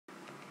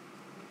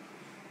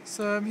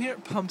So I'm here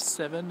at pump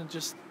 7 and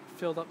just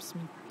filled up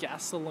some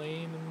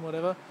gasoline and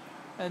whatever.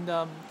 And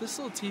this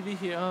little TV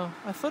here,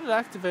 I thought it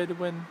activated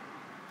when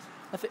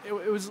I think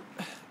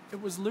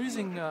it was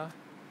losing.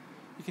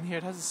 You can hear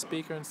it has a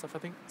speaker and stuff. I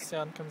think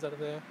sound comes out of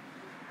there.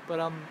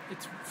 But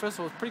it's first of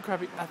all it's pretty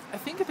crappy. I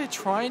think they're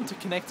trying to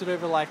connect it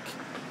over like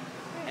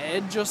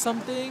Edge or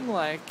something,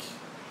 like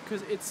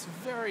because it's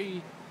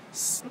very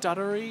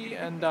stuttery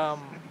and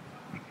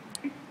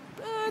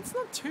it's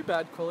not too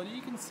bad quality.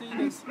 You can see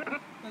there's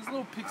a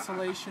little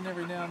pixelation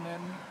every now and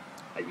then.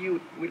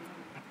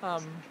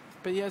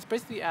 But yeah, it's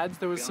basically ads.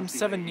 There was some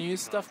 7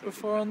 News stuff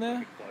before on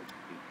there.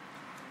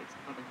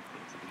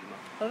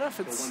 I don't know if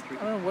it's, I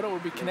don't know what it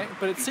would be connected,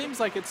 but it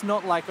seems like it's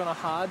not like on a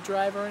hard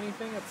drive or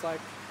anything. It's like,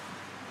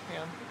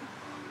 hang on,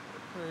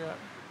 where are we at?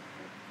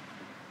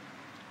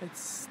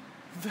 It's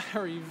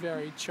very,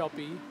 very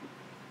choppy.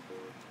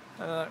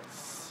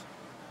 It's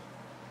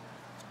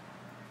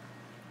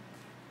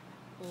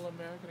a little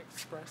American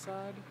Express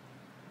ad.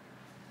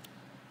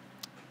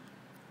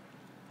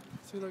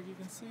 See, like you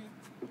can see,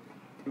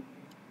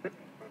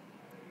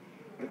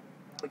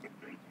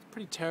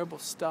 pretty terrible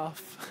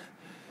stuff.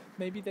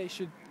 Maybe they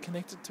should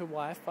connect it to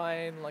Wi-Fi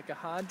and like a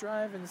hard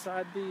drive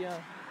inside the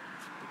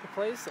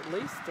place at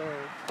least, or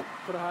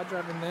put a hard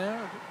drive in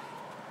there.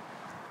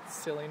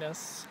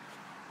 Silliness.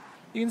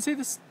 You can see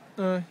this.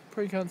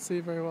 Probably can't see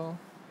it very well.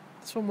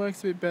 This one works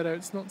a bit better.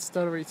 It's not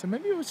stuttery, so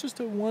maybe it was just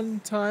a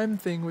one-time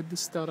thing with the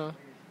stutter.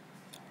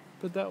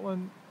 But that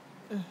one,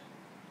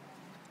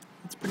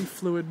 it's pretty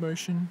fluid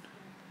motion,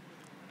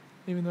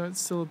 even though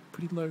it's still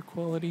pretty low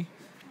quality.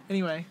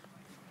 Anyway,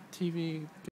 TV.